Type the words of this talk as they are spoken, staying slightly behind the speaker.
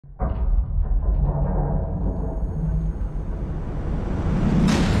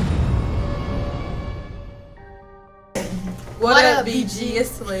What up, BG?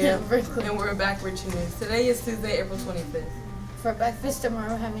 It's Talia, and we're back with your news. Today is Tuesday, April 25th. For breakfast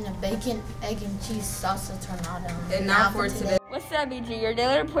tomorrow, we're having a bacon, egg, and cheese salsa tornado. And now for today. What's up, BG? Your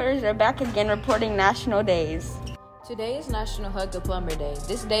daily reporters are back again reporting national days. Today is National Hug the Plumber Day.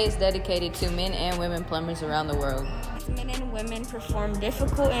 This day is dedicated to men and women plumbers around the world. Men and women perform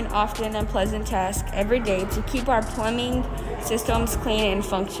difficult and often unpleasant tasks every day to keep our plumbing systems clean and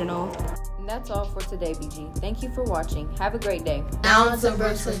functional. And that's all for today, BG. Thank you for watching. Have a great day. Now on to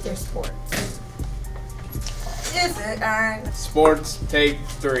Brooks with their sports. Sports, take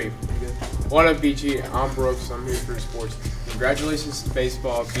 3. What up, BG? I'm Brooks. I'm here for sports. Congratulations to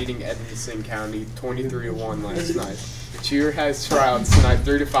baseball beating Edmonson County 23-1 last night. Cheer has tryouts tonight,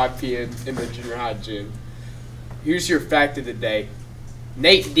 3 to 5 p.m. in the junior high gym. Here's your fact of the day.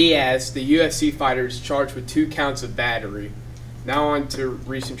 Nate Diaz, the UFC fighter, is charged with 2 counts of battery. Now on to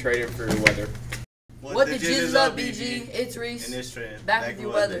recent trade and for your weather. What the jizz is up, BG? It's Reese. And it's Trent. Back with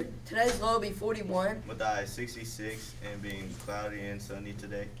your weather. Today's low will be 41. With the high 66 and being cloudy and sunny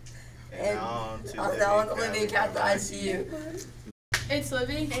today. And on to Living at the ICU. It's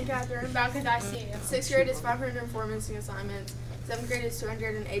Livy and Catherine back at ICU. 6th grade is 504 missing assignments. 7th grade is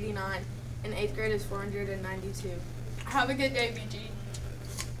 289. And 8th grade is 492. Have a good day, BG.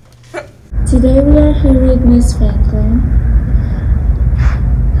 Today we are here with Miss Franklin.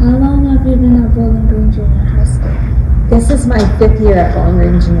 How long have you been at Bowling Green Junior High School? This is my 5th year at Bowling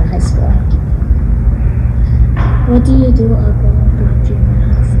Green Junior High School. What do you do at Bowling Green Junior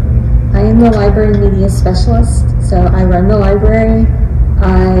High School? I am the library media specialist, so I run the library.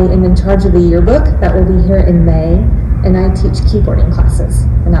 I am in charge of the yearbook that will be here in May, and I teach keyboarding classes.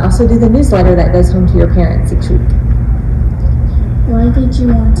 And I also do the newsletter that goes home to your parents each week. Why did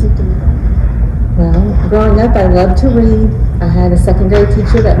you want to do that? Well, growing up, I loved to read. I had a 2nd grade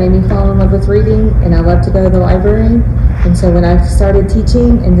teacher that made me fall in love with reading, and I loved to go to the library. And so when I started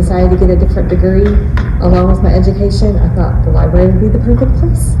teaching and decided to get a different degree along with my education, I thought the library would be the perfect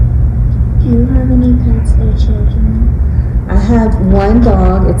place. Do you have any pets or children? I have one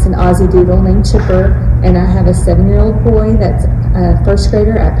dog. It's an Aussie Doodle named Chipper, and I have a 7-year-old boy that's a 1st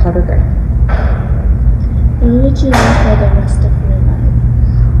grader at Powder Gray. Where would you live for the rest of your life?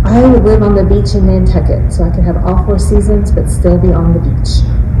 I would live on the beach in Nantucket, so I could have all 4 seasons but still be on the beach.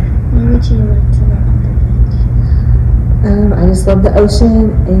 Where would you like to live on the beach? I just love the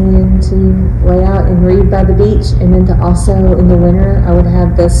ocean and to lay out and read by the beach, and then to also in the winter I would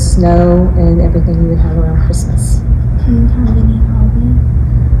have the snow and everything you would have around Christmas. Do you have any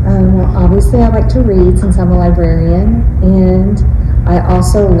hobbies? Well, obviously I like to read since I'm a librarian, and I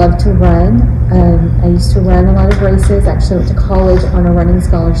also love to run. I used to run a lot of races. Actually went to college on a running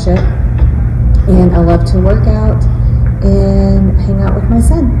scholarship, and I love to work out and hang out with my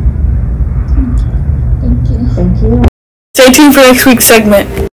son. Thank you. Thank you. Stay tuned for next week's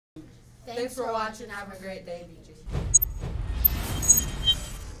segment. Thanks for watching. Have a great day, BG.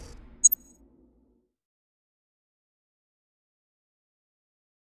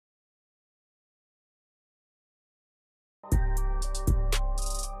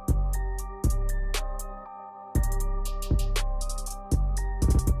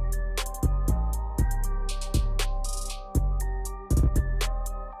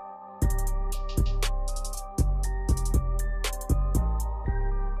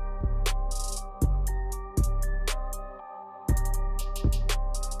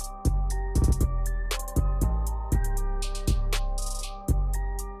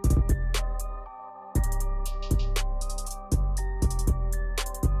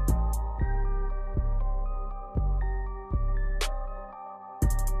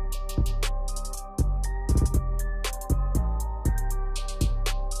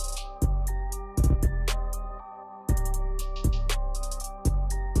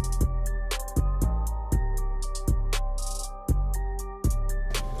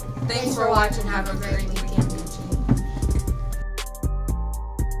 Thanks for watching. Have a great day.